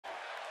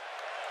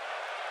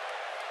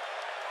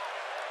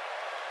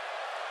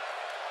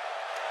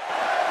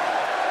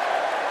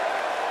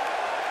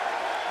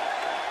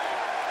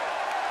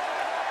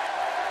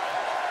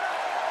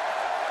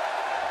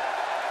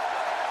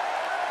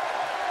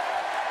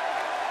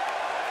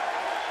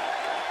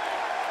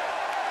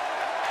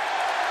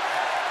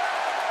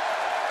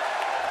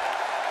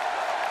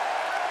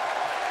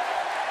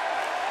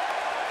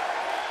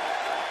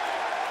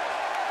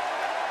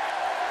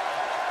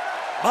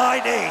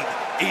My name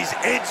is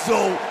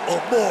Enzo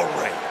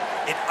Amore,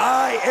 and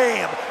I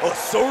am a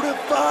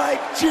certified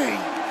G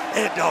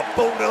and a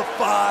bona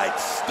fide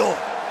stunt,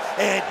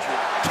 and you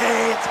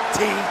can't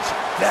teach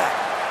that.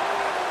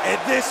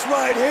 And this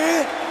right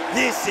here,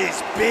 this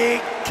is Big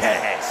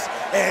Cass,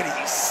 and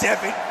he's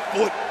 7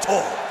 foot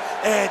tall,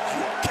 and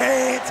you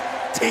can't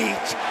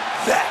teach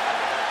that.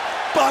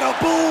 Bada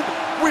boom,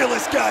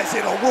 realest guys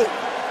in a room.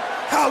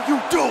 How you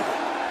doing?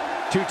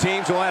 2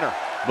 teams will enter,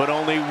 but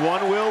only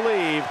one will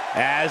leave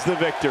as the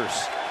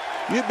victors.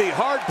 You'd be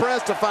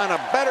hard-pressed to find a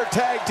better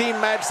tag team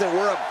match than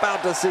we're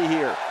about to see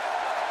here.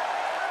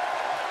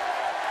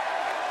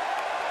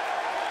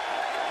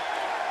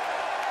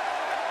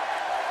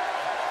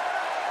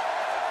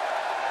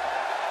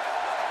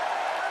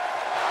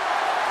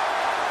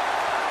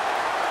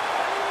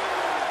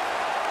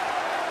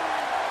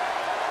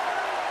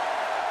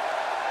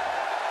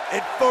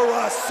 And for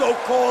our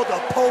so-called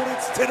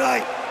opponents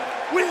tonight,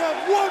 we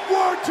have one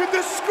word to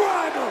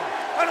describe them,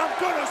 and I'm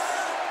gonna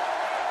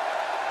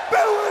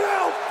spell it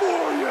out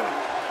for you.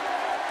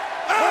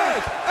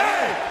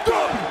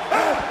 S-A-W-F-T.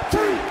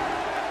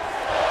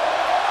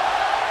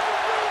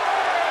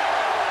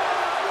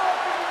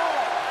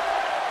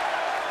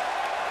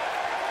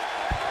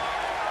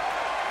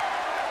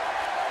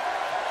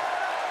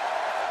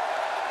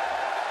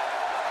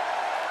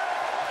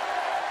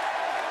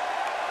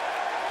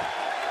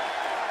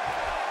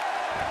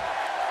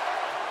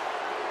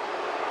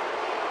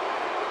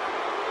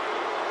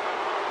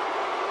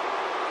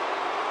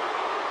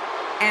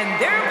 And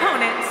their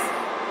opponents,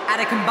 at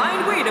a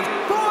combined weight of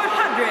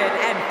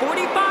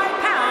 445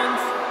 pounds,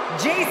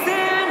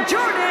 Jason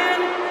Jordan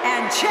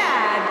and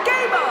Chad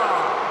Gable,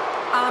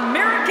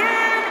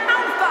 American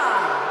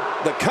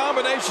Alpha. The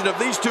combination of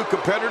these 2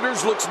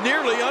 competitors looks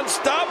nearly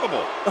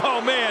unstoppable.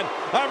 Oh man,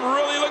 I'm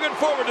really looking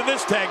forward to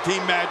this tag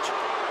team match.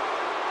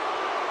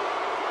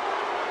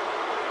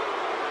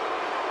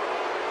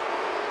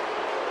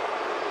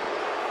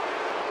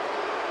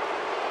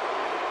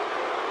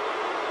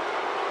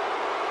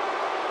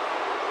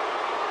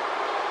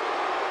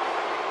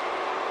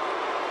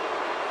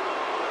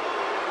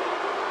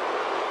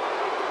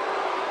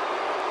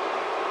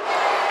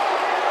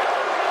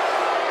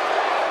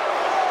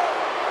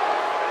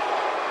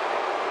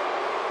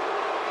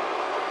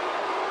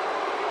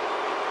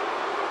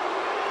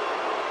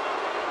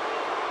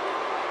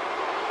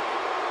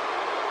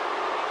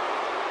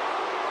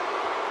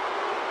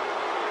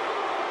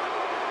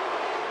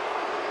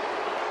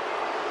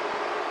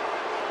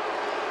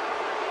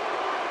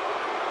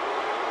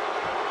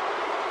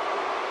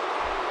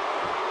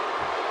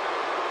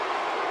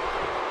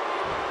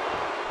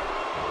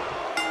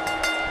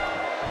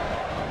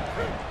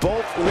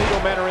 Both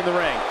legal men are in the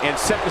ring and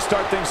set to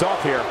start things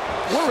off here.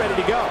 We're ready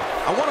to go.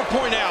 I want to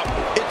point out,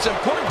 it's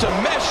important to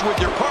mesh with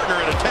your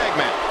partner in a tag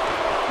match.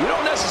 You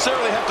don't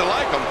necessarily have to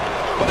like them,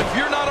 but if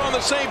you're not on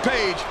the same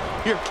page,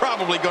 you're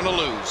probably going to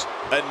lose.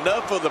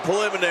 Enough of the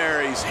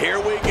preliminaries. Here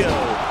we go.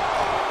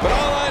 But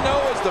all I know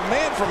is the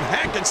man from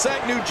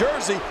Hackensack, New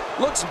Jersey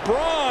looks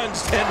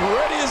bronzed and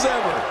ready as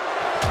ever.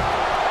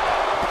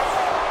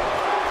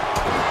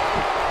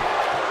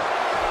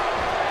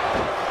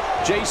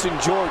 Jason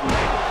Jordan,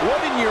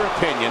 what in your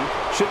opinion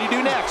should he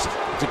do next?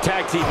 It's a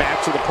tag team match,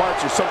 so the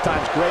parts are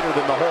sometimes greater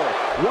than the whole.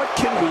 What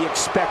can we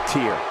expect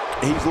here?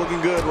 He's looking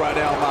good right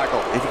now,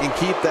 Michael. If he can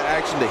keep the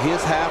action to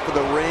his half of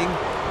the ring,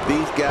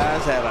 these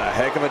guys have a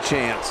heck of a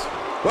chance.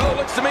 Well, it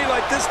looks to me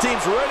like this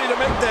team's ready to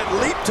make that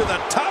leap to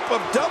the top of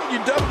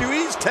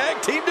WWE's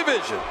tag team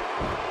division.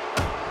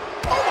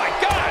 Oh my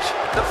gosh,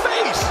 the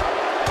face!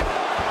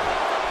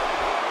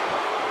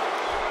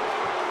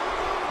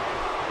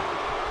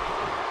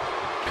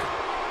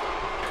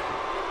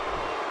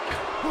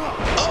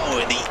 Oh,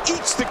 and he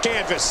eats the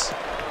canvas.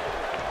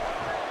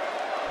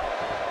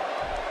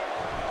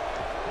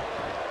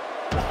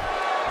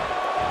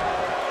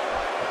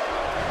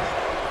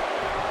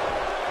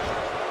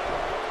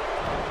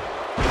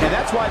 And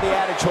that's why the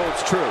adage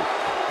holds true.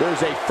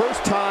 There's a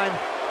first time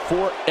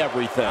for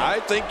everything. I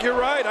think you're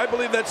right. I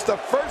believe that's the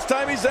first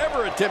time he's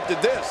ever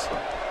attempted this.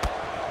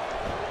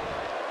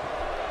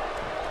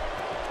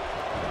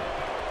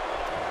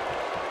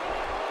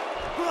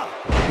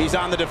 He's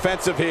on the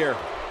defensive here.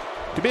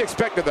 To be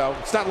expected, though.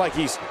 It's not like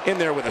he's in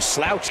there with a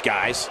slouch,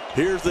 guys.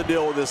 Here's the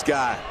deal with this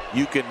guy.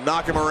 You can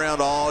knock him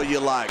around all you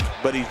like,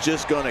 but he's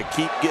just going to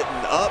keep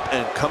getting up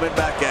and coming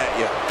back at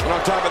you. And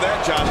on top of that,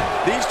 John,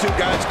 these 2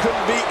 guys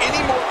couldn't be any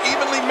more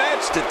evenly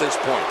matched at this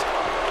point.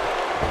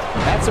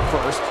 That's a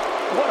first.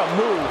 What a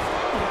move.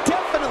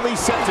 Definitely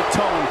sets a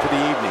tone for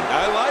the evening.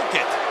 I like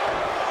it.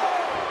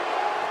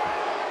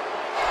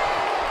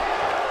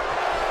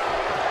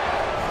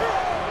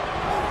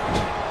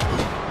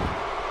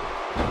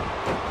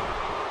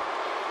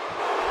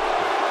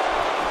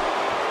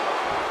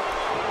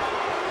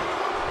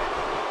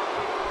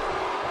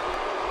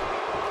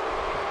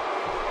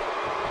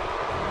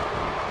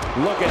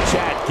 Look at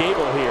Chad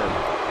Gable here.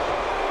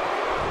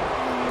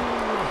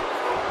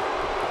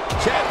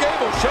 Chad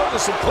Gable shows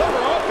us some clever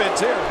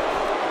offense here.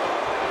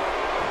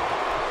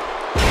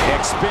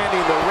 expanding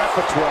the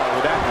repertoire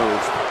with that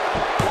move.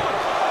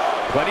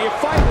 Plenty of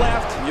fight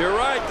left. You're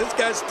right. This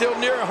guy's still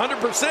near 100%.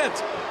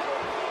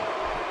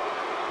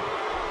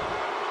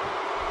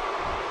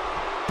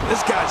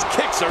 This guy's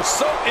kicks are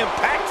so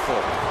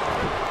impactful.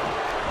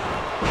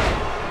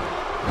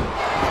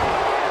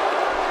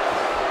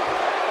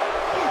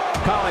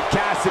 Colin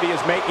Cassidy is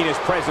making his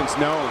presence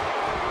known.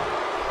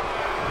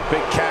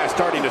 Big Cass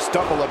starting to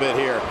stumble a bit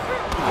here.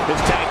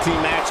 This tag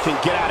team match can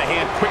get out of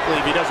hand quickly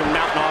if he doesn't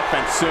mount an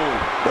offense soon.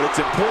 But it's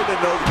important to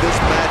know that this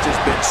match has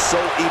been so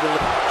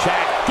evenly.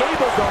 Chad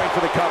Gable going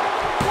for the cover.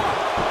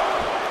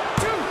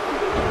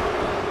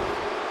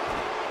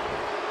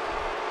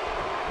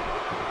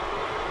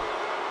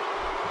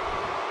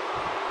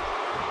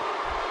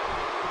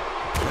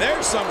 1, 2.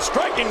 There's some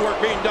striking work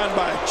being done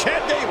by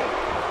Chad Gable.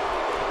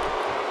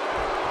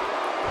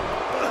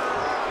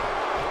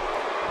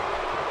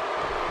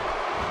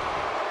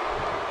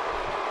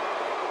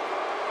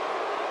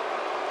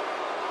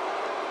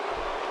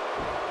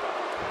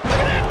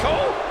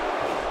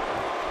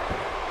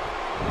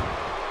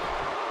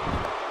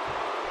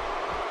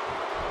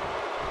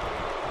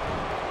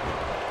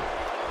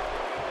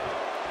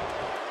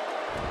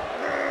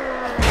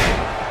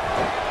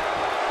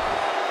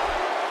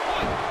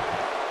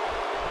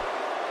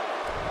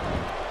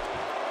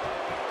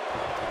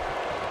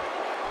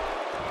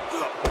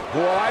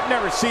 Well, I've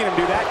never seen him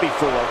do that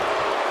before.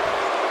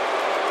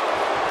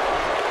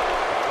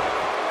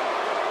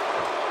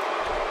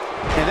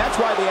 And that's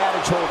why the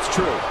adage holds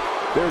true.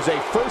 There's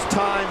a first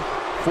time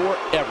for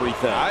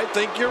everything. I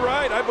think you're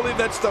right. I believe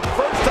that's the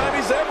first time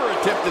he's ever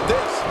attempted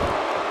this.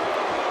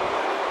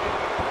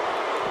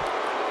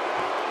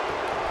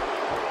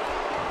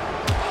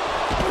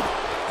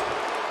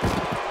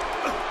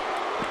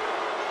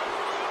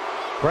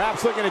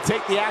 Perhaps looking to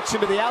take the action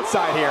to the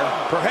outside here.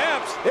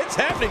 Perhaps. It's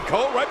happening,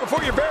 Cole, right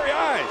before your very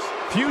eyes.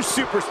 Few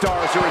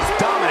superstars are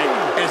as dominant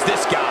as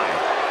this guy.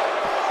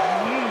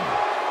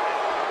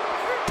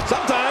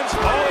 Sometimes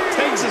all it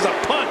takes is a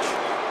punch,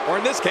 or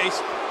in this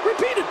case,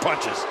 repeated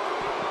punches.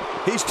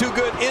 He's too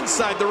good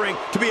inside the ring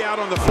to be out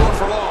on the floor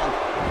for long.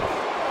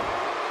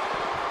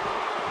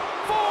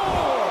 4.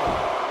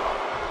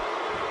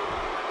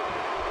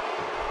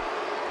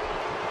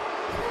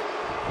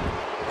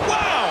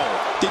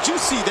 Wow! Did you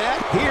see that?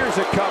 Here's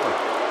a cover.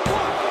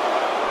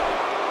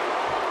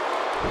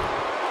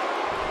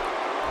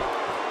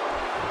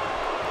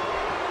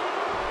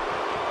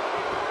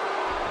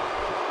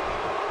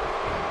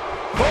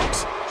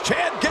 Folks,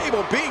 Chad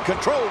Gable being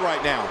controlled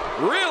right now.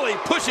 Really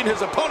pushing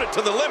his opponent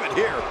to the limit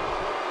here.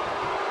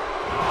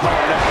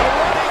 Running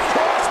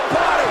cross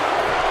body.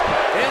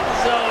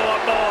 Enzo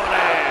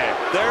Amore.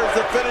 There's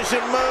the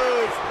finishing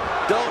move.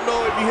 Don't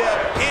know if you have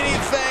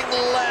anything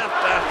left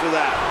after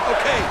that.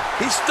 Okay,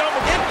 he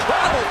stumbled.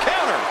 Incredible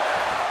counter.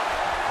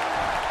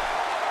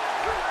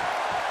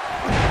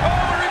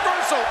 Oh,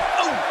 reversal.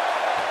 Oh.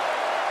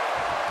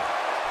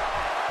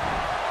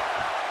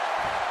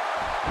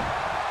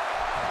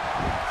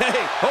 Hey,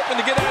 hoping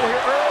to get out of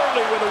here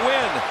early with a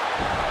win.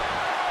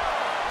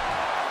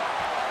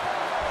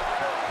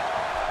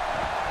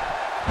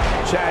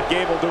 Chad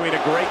Gable doing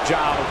a great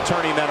job of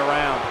turning that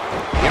around.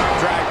 The arm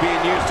drag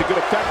being used to good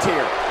effect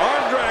here.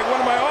 Arm drag,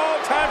 one of my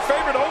all-time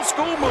favorite old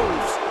school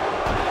moves.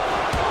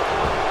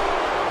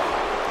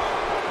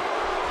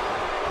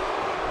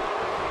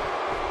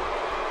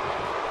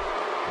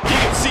 You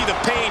can see the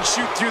pain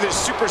shoot through this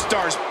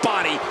superstar's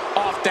body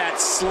off that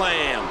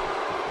slam.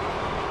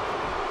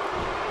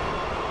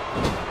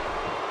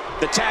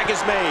 The tag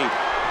is made.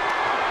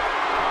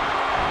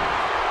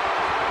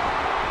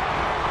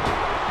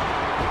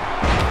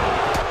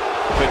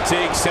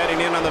 Fatigue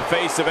setting in on the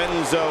face of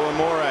Enzo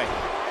Amore.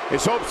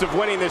 His hopes of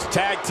winning this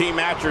tag team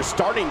match are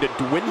starting to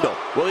dwindle.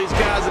 Well, these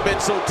guys have been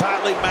so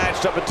tightly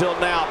matched up until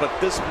now, but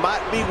this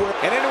might be where...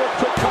 And into a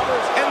quick cover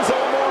is Enzo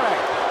Amore.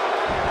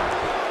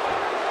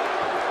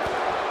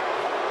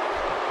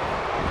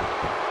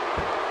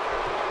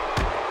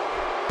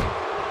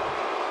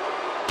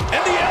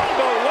 And the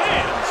elbow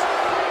lands.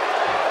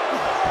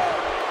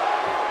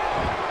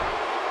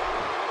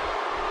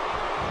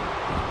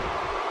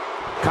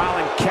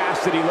 Colin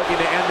Cassidy looking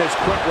to end this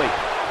quickly.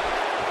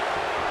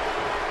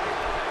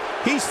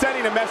 He's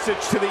sending a message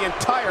to the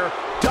entire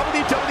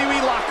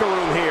WWE locker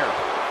room here.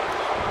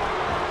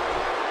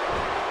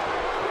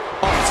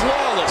 A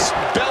flawless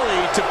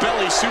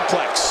belly-to-belly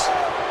suplex.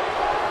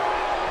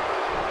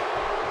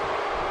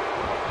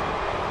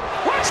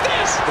 Watch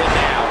this! And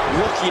now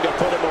looking to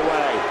put him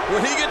away.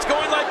 When he gets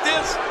going like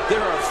this, there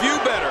are a few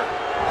better.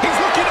 He's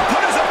looking to put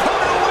his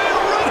opponent away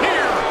right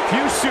here.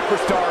 Few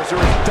superstars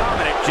are as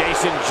dominant.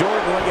 Jason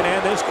Jordan looking to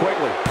end this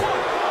quickly.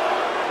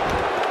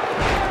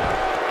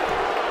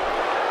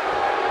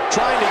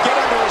 Trying to get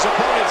under his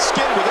opponent's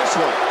skin with this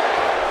one.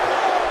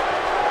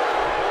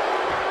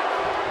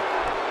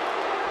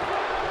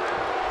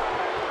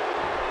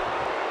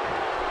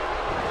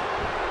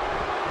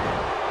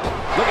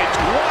 Look at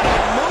what a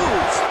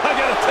move. I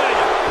gotta tell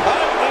you,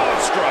 I'm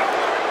awestruck.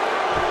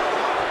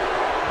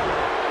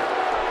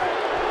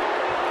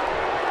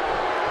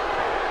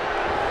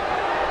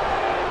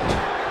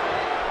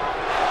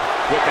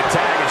 With the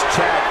tag is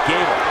Chad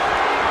Gable.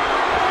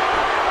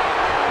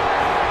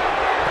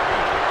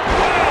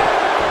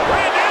 Wow!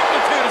 Grand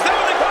amplitude. Is that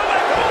what they call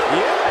that goal?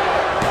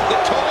 Yeah. The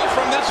toll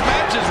from this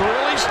match is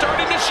really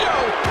starting to show.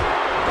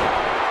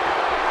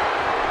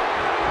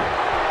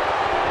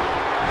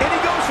 And he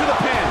goes for the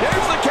pin.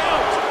 There's the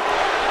count.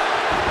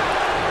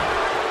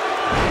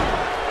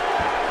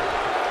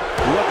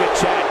 Look at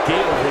Chad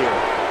Gable here.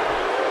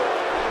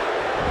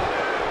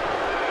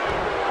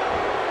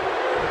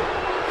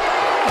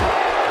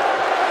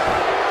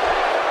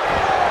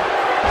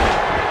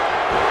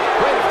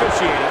 Great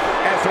officiating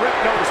as the ref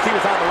noticed he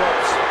was on the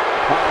ropes.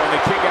 Oh, and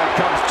the kick out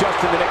comes just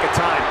in the nick of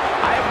time.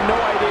 I have no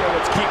idea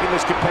what's keeping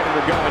this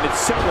competitor going. It's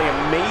simply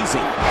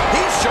amazing.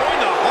 He's showing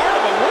the heart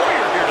of a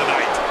warrior here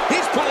tonight.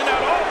 He's pulling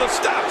out all the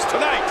stops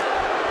tonight.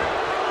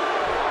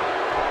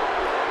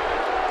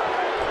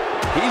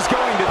 He's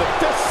going to the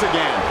fists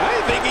again. I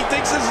think he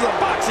thinks this is a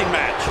boxing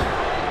match.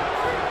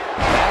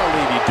 That'll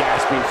leave you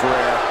gasping for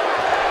air.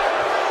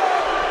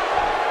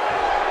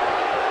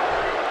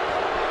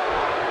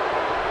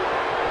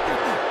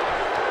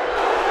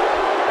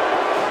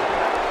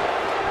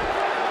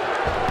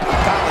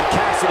 Colin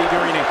Cassidy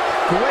doing a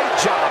great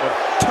job of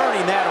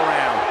turning that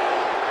around.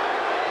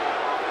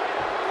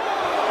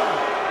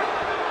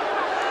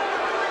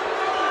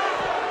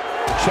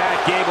 Chad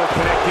Gable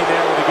connecting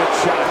there with a good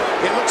shot.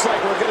 It looks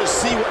like we're going to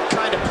see what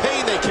kind of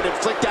pain they can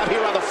inflict out here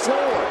on the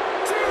floor.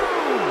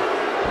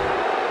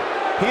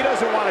 He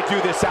doesn't want to do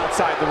this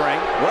outside the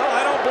ring. Well,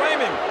 I don't blame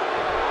him.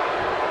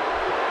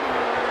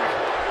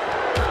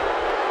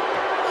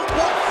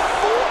 What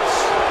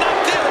force! Not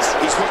this.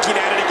 He's looking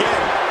at it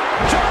again.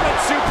 German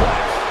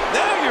suplex.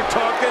 Now you're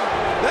talking.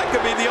 That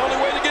could be the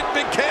only way to get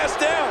Big Cass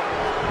down.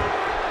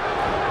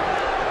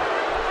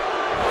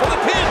 For the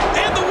pin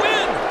and the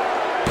win.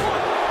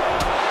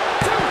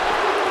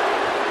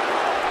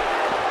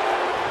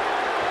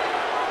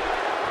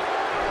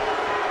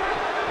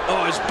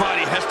 Oh, his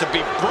body has to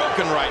be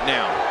broken right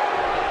now.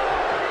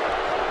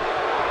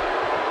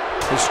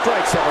 The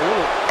strikes have a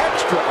little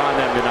extra on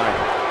them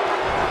tonight.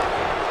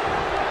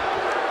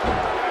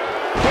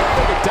 Don't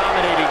think a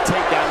dominating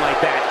takedown like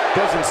that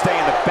doesn't stay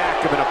in the back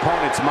of an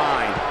opponent's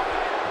mind.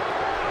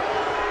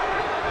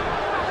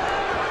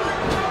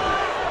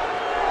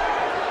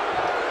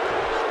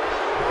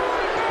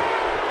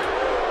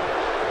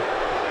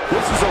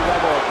 This is a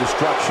level of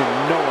destruction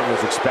no one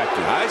was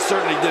expecting. I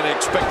certainly didn't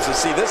expect to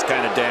see this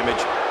kind of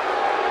damage.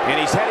 And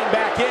he's heading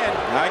back in.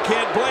 I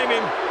can't blame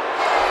him.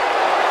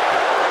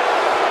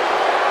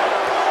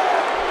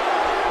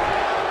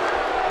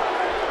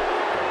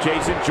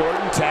 Jason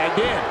Jordan tagged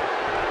in.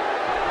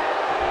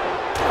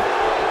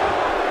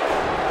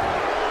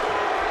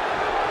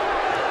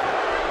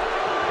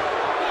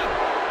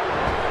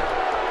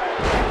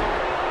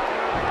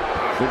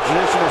 The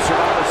traditional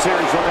Survivor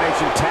Series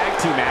Elimination Tag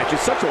Team match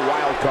is such a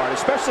wild card,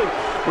 especially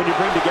when you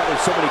bring together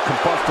so many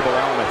combustible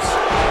elements.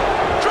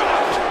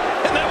 Dropped!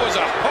 And that was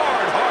a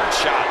hard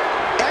shot.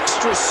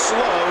 Extra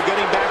slow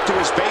getting back to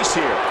his base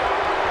here.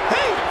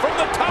 Hey, from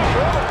the top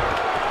rope.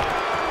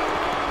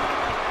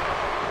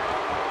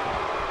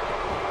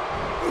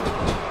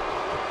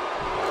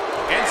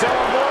 Enzo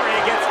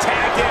gets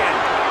tagged in.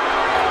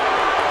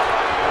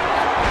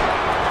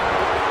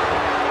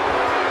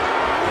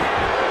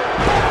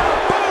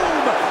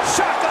 Boom!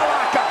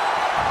 Shakalaka!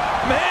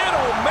 Man,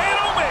 oh man,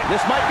 oh man.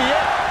 This might be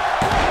it.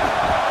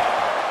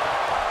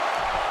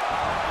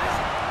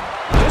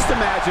 Just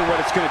imagine what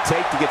it's going to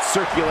take to get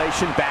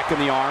circulation back in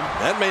the arm.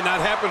 That may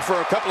not happen for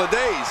a couple of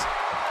days.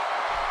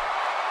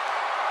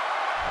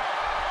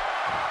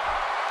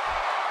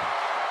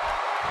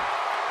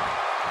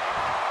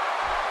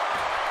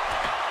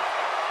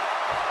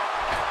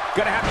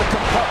 Going to have to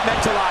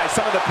compartmentalize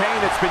some of the pain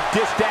that's been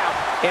dished out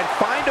and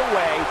find a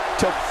way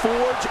to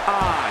forge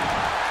on.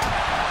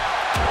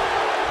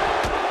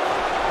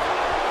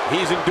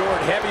 He's endured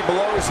heavy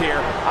blows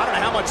here. I don't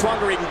know how much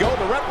longer he can go.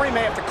 The referee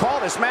may have to call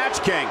this match,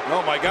 King.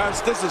 Oh my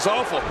gosh, this is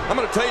awful. I'm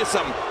going to tell you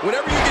something.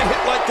 Whenever you get hit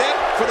like that,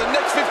 for the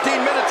next 15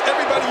 minutes,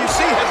 everybody you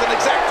see has an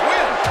exact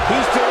win.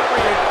 He's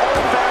delivering an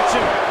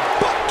old-fashioned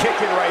butt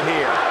kicking right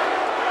here.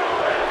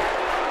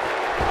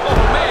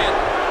 Oh man,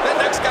 that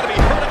neck's got to be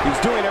hurt.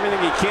 He's doing everything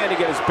he can to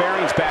get his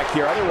bearings back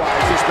here. Otherwise,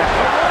 this match...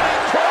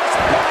 Running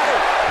crossbody!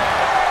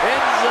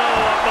 Enzo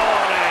Amore.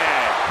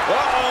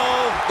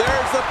 Uh-oh,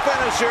 there's the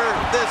finisher.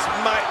 This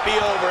might be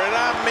over, and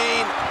I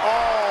mean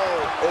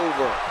all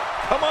over.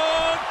 Come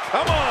on,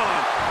 come on.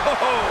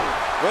 Oh,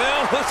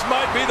 well, this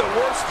might be the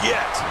worst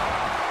yet.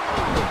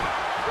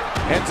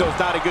 Enzo's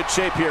not in good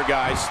shape here,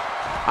 guys.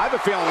 I have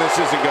a feeling this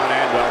isn't going to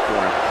end well for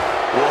him.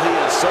 Well, he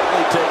has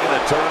certainly taken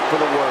a turn for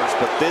the worse,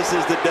 but this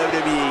is the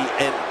WWE,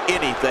 and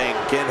anything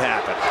can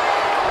happen.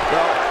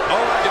 Well,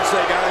 all I can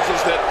say, guys,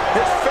 is that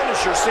his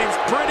finisher seems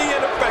pretty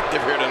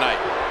ineffective here tonight.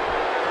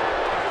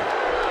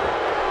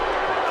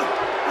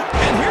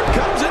 And here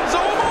comes Enzo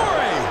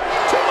Amore.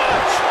 Too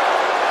much.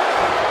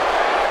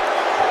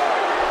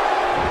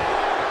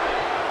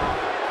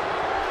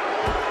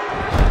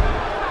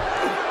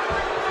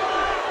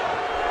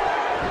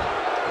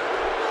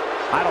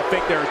 I don't don't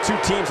think there are two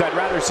teams I'd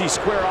rather see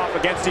square off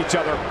against each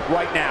other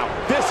right now.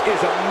 This is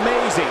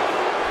amazing.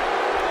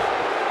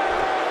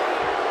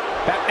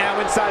 Back now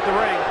inside the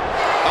ring.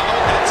 Uh-oh,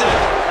 that's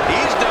it.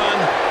 He's done.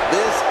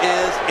 This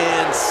is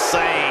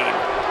insane.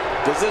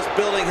 Does this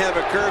building have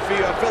a curfew?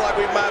 I feel like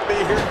we might be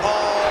here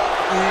all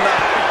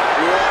night.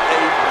 What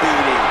a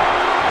beating.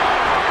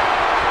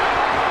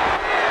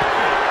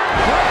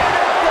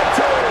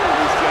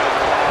 These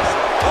guys are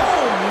awesome.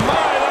 Oh,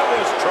 my, that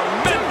was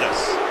tremendous.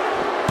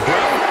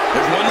 Well,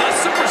 there's one less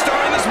superstar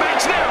in this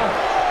match now.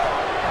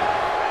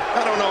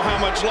 I don't know how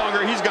much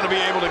longer he's going to be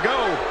able to go.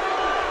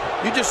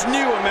 You just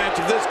knew a match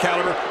of this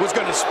caliber was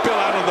going to spill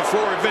out on the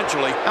floor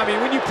eventually. I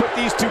mean, when you put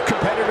these two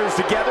competitors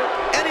together,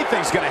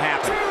 anything's going to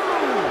happen.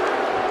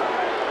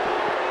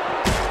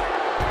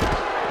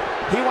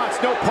 He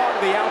wants no part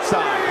of the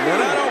outside.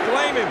 And I don't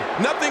blame him.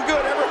 Nothing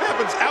good ever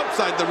happens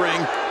outside the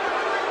ring.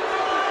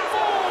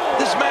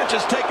 This match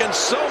has taken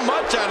so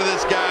much out of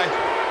this guy.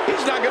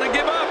 He's not going to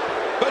give up.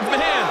 But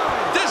man,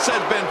 this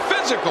has been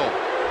physical.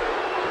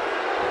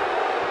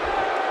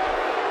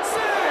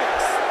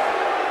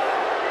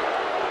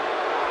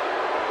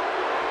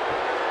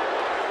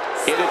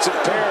 And it's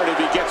imperative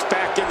he gets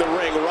back in the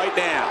ring right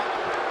now.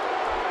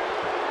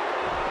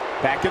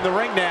 Back in the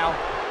ring now.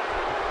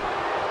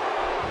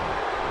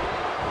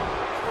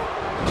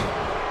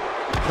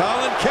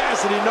 Colin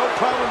Cassidy, no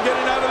problem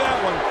getting out of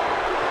that one.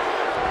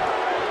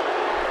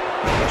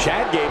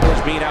 Chad Gable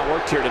is being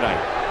outworked here tonight.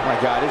 Oh my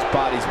God, his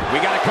body's... We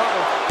got to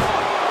cover.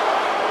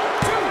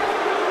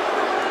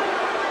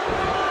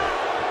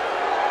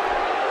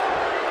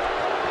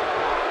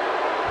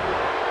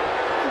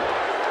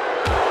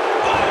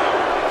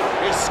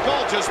 2. His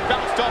skull just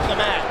bounced off the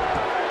mat.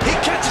 He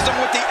catches him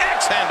with the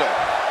axe handle.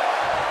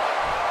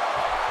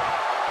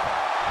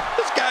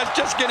 This guy's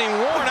just getting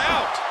worn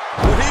out.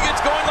 When he gets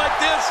going like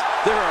this,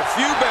 there are a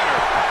few better.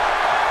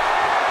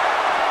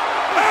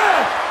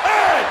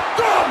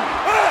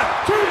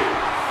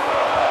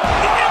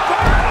 The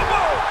Empire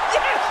Elbow!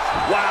 Yes!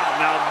 Wow,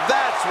 now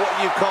that's what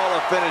you call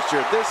a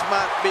finisher. This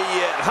might be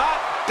it. Hot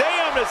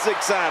damn, it's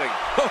exciting.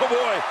 Oh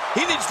boy,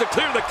 he needs to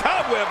clear the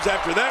cobwebs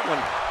after that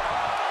one.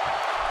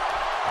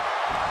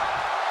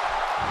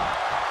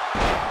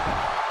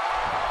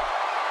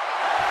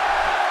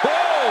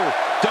 Whoa!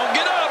 Don't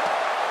get up!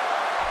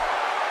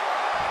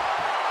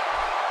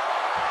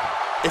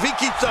 If he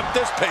keeps up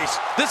this pace,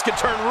 this could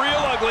turn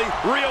real ugly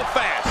real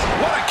fast.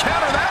 What a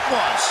counter that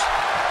was!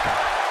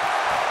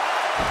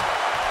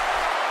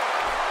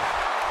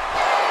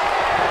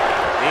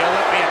 The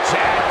Olympian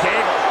Chad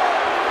Gable.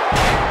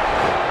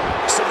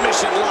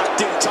 Submission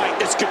locked in tight.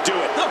 This could do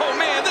it. Oh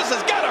man, this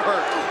has got to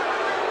hurt.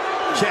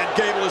 Chad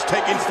Gable is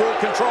taking full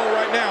control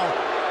right now.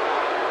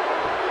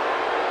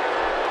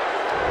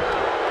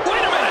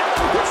 Wait a minute.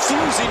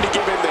 Refusing to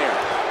give in there.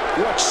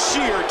 What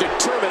sheer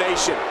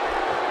determination.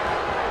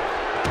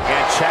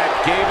 And Chad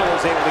Gable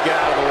is able to get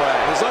out of the way.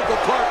 His Uncle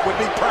Clark would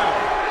be proud.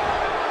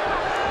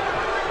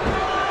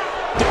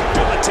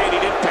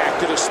 Debilitating impact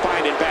to the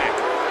spine and back.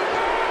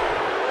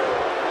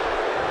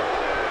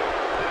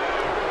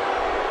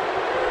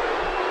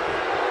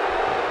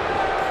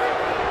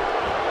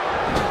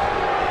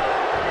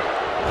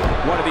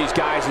 One of these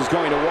guys is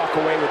going to walk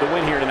away with the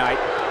win here tonight.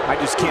 I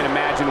just can't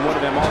imagine one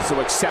of them also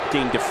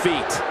accepting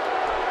defeat.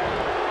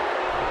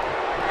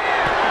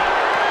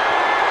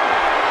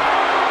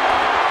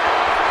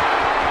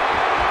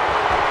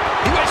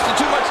 He wasted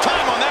too much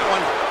time on that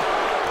one.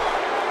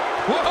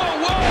 Whoa,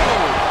 whoa!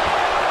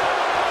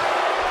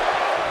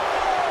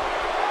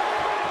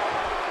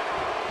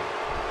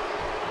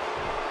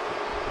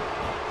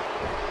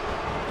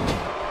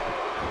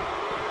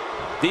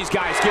 These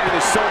guys giving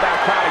this sold-out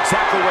crowd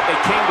exactly what they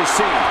came to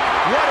see.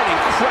 What an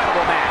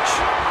incredible match.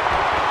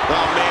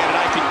 Oh, man, and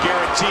I can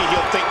guarantee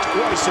he'll think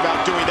twice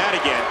about doing that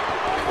again.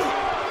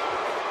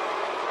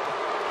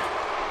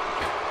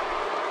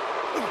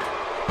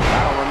 I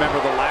don't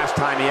remember the last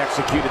time he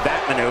executed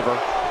that maneuver.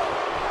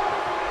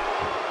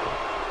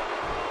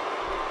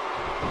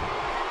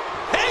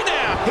 Hey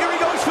now! Here he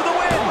goes for the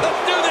win.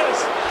 Let's do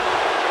this!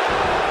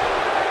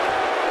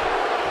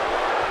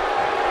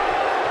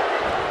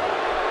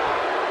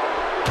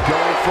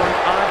 Going for an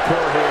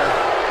encore here.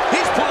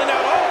 He's pulling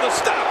out all the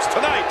stops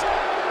tonight.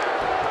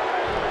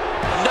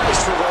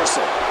 Nice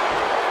reversal.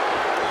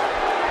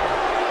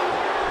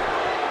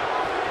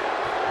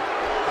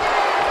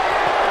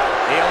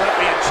 The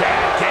Olympian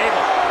Chad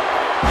Gable.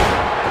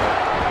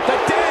 The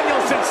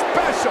Danielson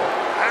special.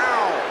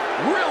 Ow!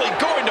 Really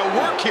going to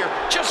work here.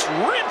 Just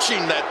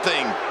wrenching that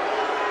thing.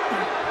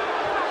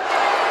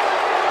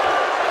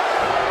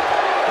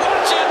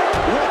 Watch it!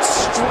 With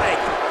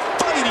strength.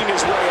 Fighting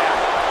his way out.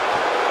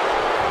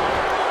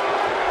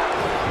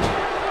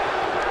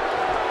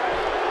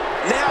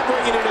 Now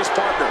bringing in his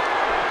partner.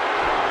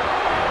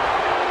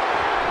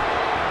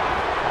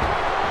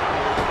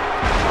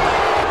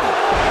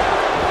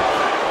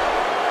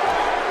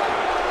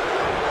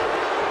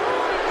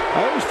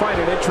 I always find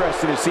it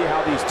interesting to see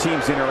how these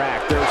teams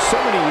interact. There are so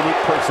many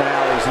unique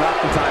personalities, and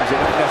oftentimes they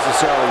don't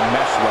necessarily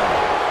mesh well.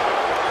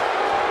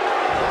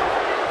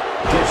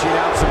 This dishing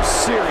out some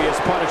serious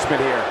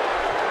punishment here.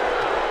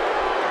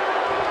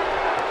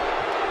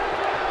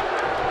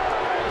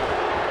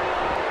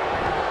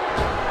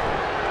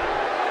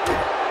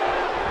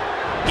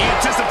 He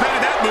anticipated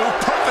that move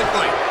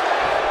perfectly.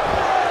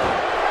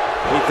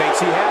 He thinks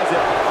he has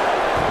it.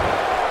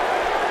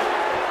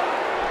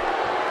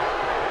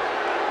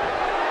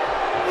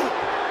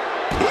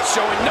 He's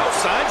showing no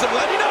signs of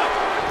letting up.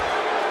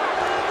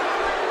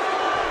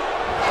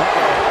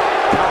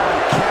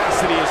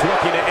 Is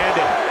looking to end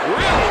it.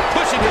 Really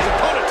pushing his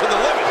opponent to the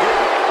limit here.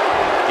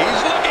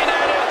 He's looking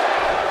at it.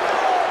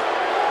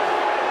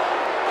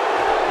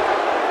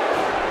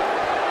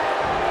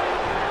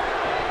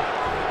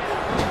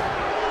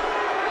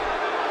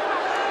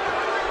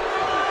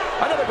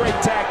 Another great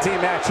tag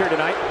team match here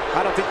tonight.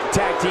 I don't think the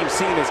tag team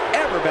scene has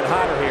ever been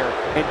hotter here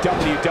in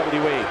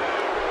WWE.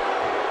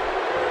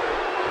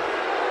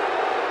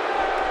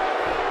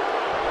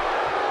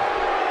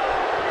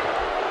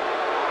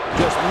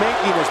 Just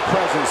making his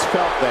presence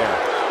felt there.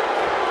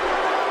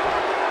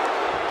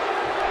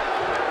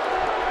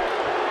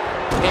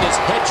 And his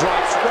head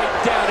drops right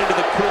down into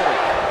the corner.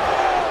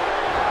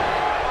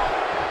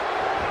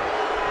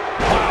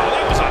 Wow,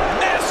 that was a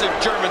massive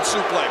German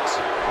suplex.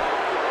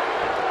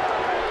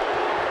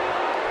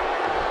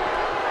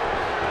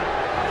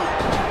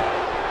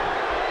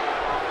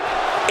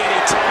 And he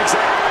tags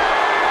out.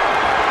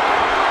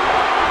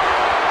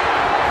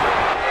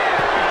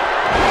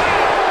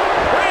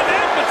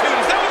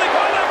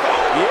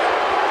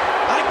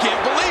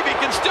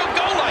 Still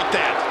go like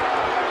that.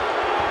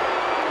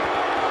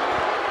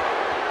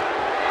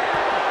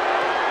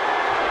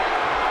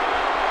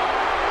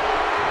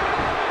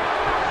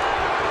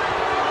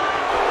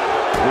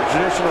 The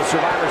traditional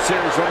Survivor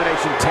Series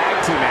Elimination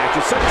Tag Team match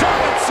is a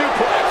German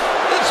suplex.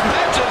 This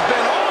match has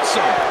been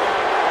awesome.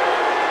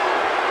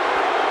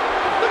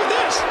 Look at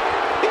this.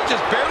 He's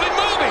just barely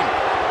moving.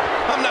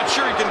 I'm not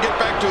sure he can get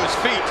back to his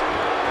feet.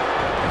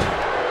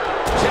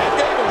 Chad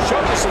Gable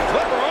showed us some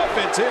clever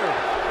offense here.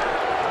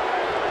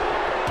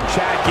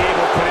 Chad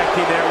Gable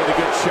connecting there with a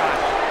good shot.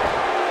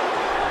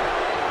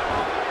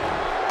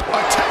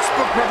 A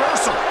textbook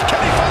reversal. Can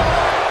he follow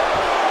up?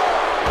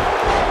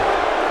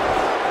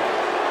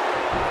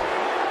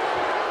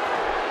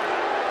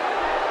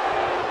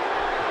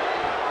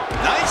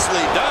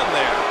 Nicely done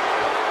there.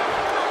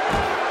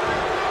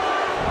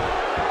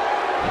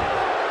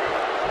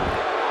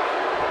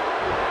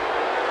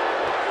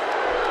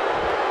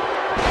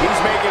 He's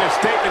making a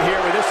statement here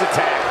with this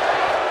attack.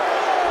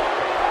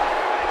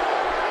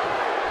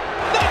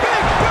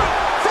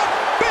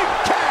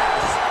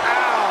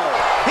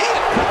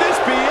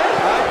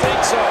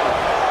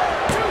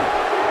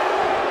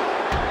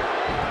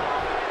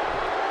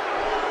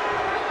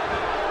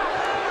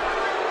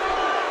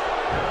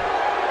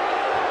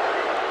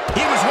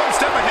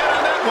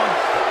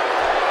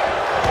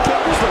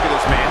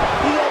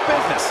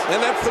 And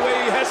that's the way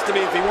he has to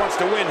be if he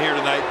wants to win here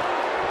tonight.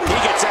 He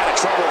gets out of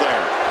trouble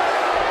there.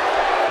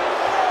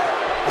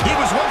 He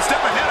was one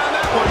step ahead on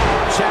that one.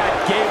 Chad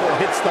Gable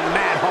hits the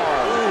mat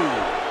hard. Ooh.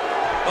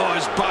 Oh,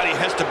 his body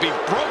has to be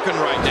broken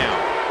right now.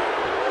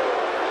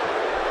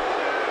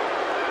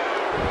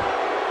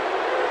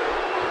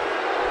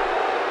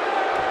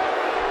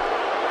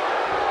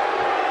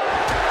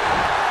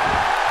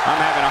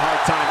 I'm having a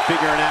hard time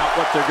figuring out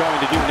what they're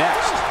going to do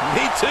next.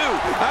 Me too.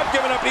 I've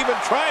given up even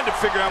trying to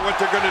figure out what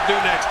they're going to do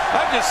next.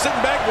 I'm just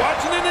sitting back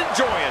watching and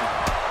enjoying.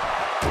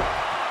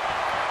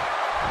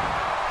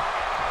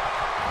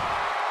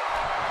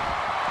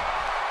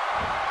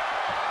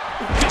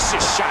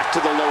 Vicious shot to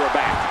the lower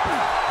back.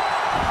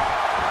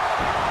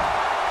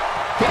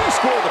 Can he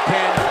score the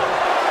pin?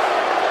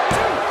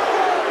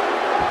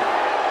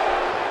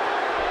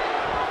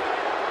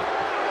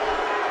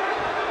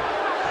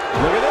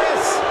 Look at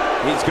this.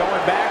 He's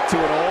going back to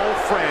an old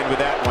friend with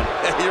that one.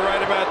 You're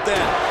right about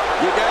that.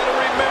 You got to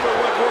remember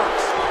what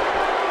works.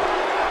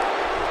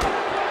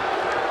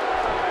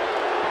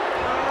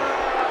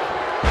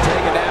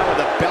 Taken down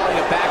with a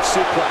belly-to-back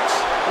suplex.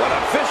 What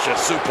a vicious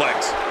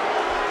suplex.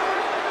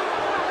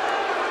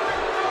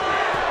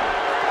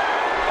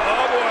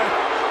 Oh, boy.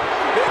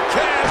 Big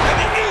cast in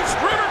the East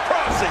River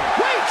Crossing.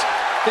 Wait,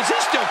 is he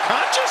still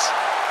conscious?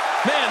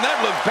 Man,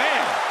 that looked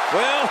bad.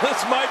 Well,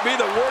 this might be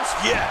the worst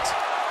yet.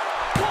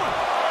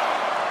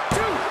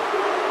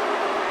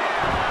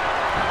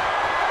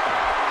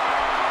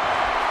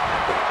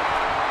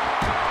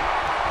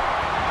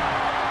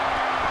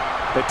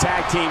 The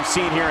tag team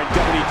scene here in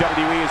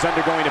WWE is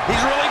undergoing a... He's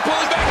really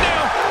pulling back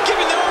now,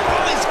 giving the arm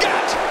all he's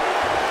got.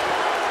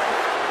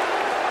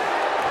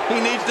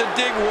 He needs to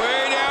dig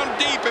way down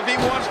deep if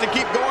he wants to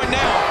keep going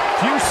now.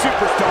 Few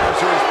superstars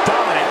are as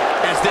dominant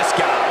as this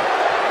guy.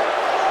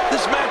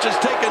 This match has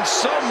taken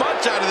so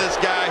much out of this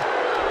guy.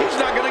 He's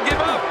not going to give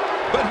up.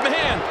 But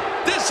man,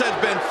 this has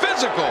been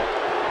physical.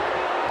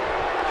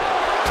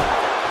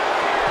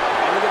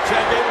 Look at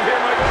Chad Gable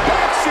here, Michael.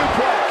 Back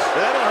suplex.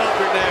 That'll help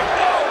your neck.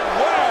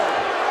 Oh, wow.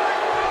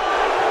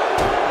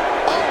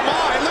 Oh,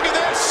 my, look at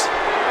this.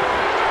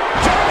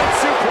 German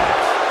suplex.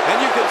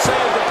 And you can say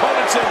his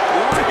opponent's in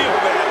real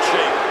bad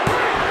shape.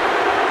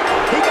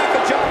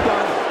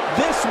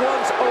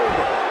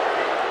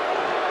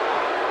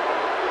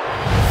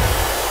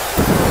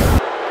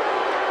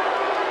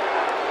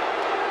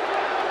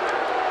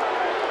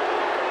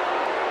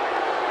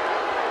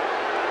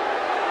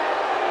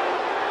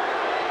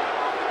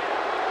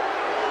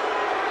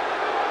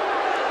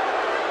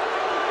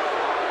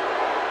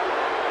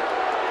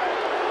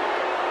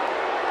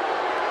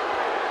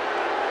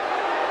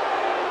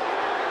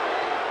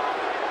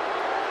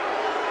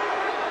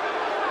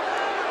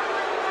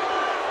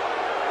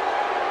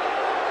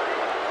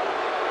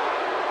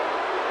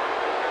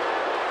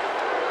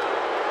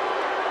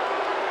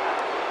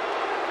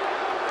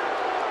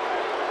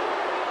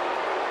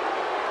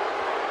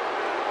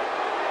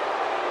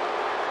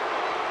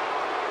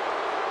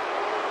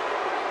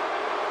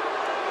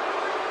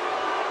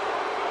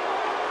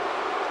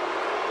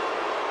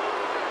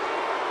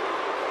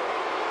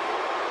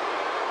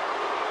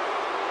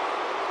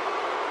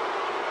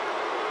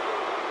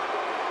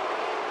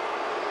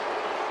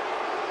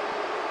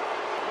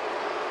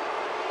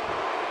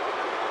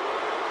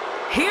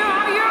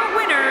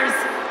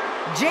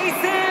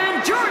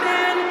 Jason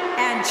Jordan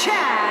and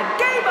Chad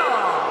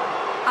Gable,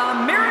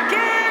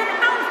 American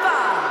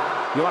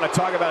Alpha. You want to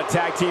talk about a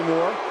tag team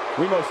war?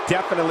 We most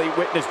definitely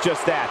witnessed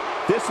just that.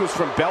 This was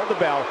from bell to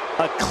bell,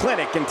 a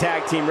clinic in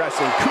tag team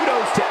wrestling.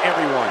 Kudos to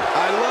everyone.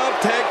 I love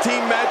tag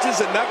team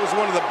matches, and that was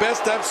one of the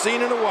best I've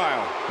seen in a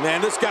while.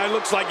 Man, this guy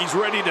looks like he's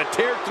ready to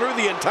tear through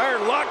the entire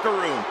locker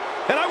room,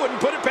 and I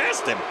wouldn't put it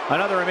past him.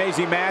 Another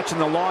amazing match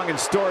in the long and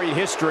storied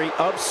history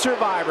of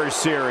Survivor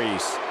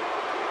Series.